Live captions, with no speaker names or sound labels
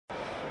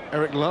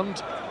Eric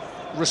Lund,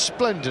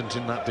 resplendent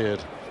in that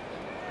beard.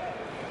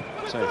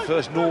 So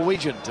first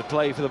Norwegian to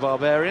play for the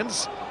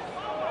Barbarians.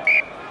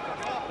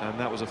 And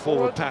that was a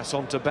forward pass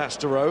on to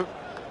Bastero.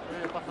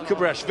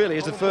 Kubrashvili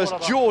is the first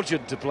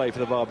Georgian to play for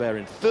the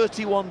Barbarians.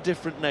 31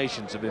 different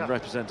nations have been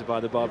represented by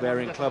the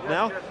Barbarian club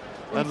now,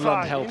 and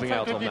Lund helping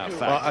out on that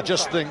fact. Well, I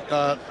just think,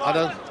 I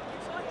don't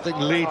think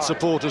Leeds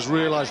supporters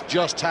realised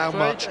just how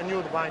much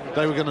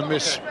they were going to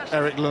miss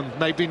Eric Lund.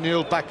 Maybe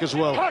Neil back as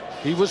well.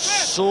 He was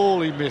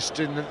sorely missed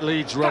in the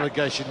Leeds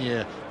relegation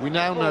year. We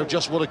now know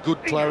just what a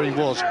good player he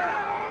was.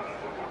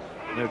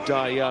 You know,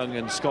 Dai Young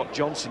and Scott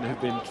Johnson,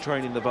 who've been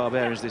training the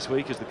Barbarians this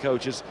week as the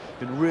coaches,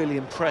 been really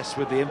impressed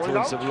with the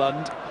influence of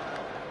Lund.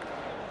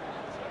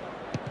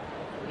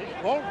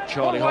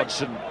 Charlie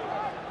Hodgson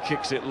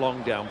kicks it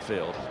long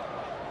downfield.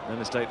 No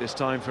mistake this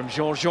time from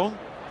Jean-Jean.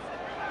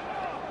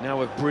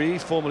 Now of Brie,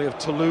 formerly of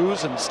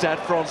Toulouse and Stade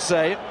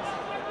Francais.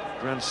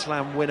 Grand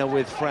Slam winner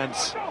with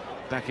France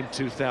back in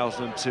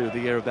 2002, the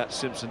year of that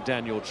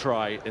Simpson-Daniel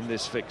try in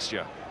this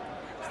fixture.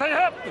 Stay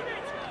up!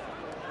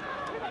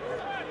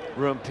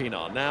 Ruan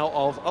Pinar, now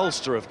of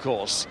Ulster, of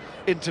course,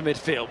 into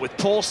midfield with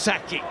Paul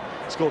Saki.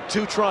 Scored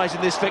 2 tries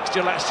in this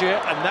fixture last year,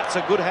 and that's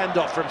a good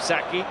handoff from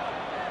Saki.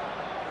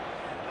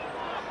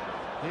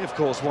 He, of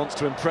course, wants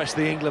to impress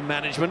the England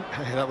management.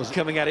 That was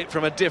coming at it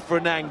from a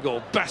different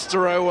angle.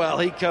 Bastero, well,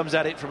 he comes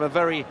at it from a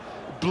very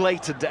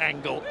blatant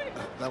angle.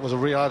 That was a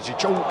reality.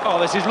 Oh,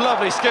 this is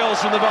lovely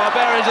skills from the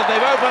Barbarians, and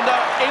they've opened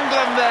up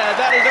England there.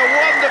 That is a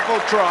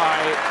wonderful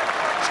try.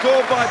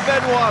 Scored by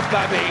Benoît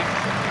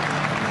Baby.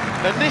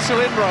 Initial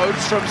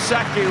inroads from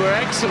Saki were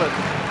excellent,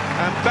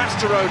 and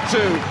Bastero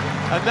too,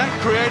 and that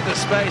created the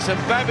space,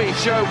 and Baby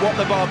showed what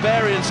the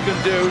Barbarians can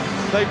do.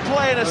 They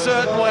play in a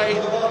certain way,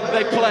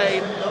 they play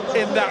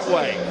in that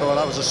way. Oh,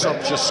 that was a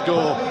sumptuous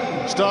score.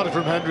 Started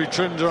from Henry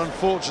Trinder,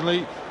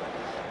 unfortunately.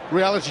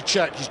 Reality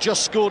check, he's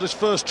just scored his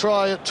first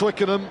try at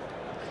Twickenham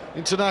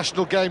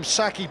international game.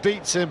 Saki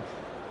beats him,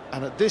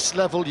 and at this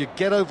level you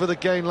get over the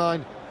gain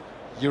line,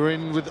 you're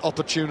in with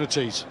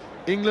opportunities.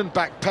 England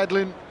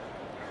backpedaling.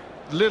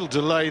 Little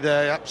delay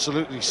there,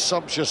 absolutely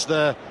sumptuous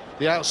there.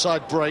 The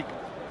outside break,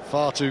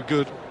 far too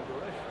good.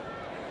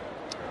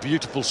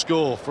 Beautiful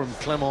score from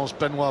Clémence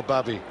Benoît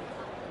Baby.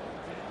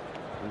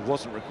 It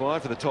wasn't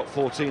required for the top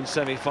 14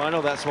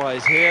 semi-final, that's why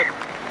he's here.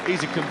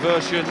 Easy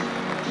conversion,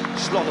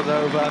 slotted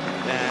over,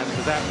 and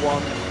that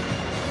one,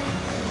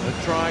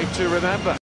 a try to remember.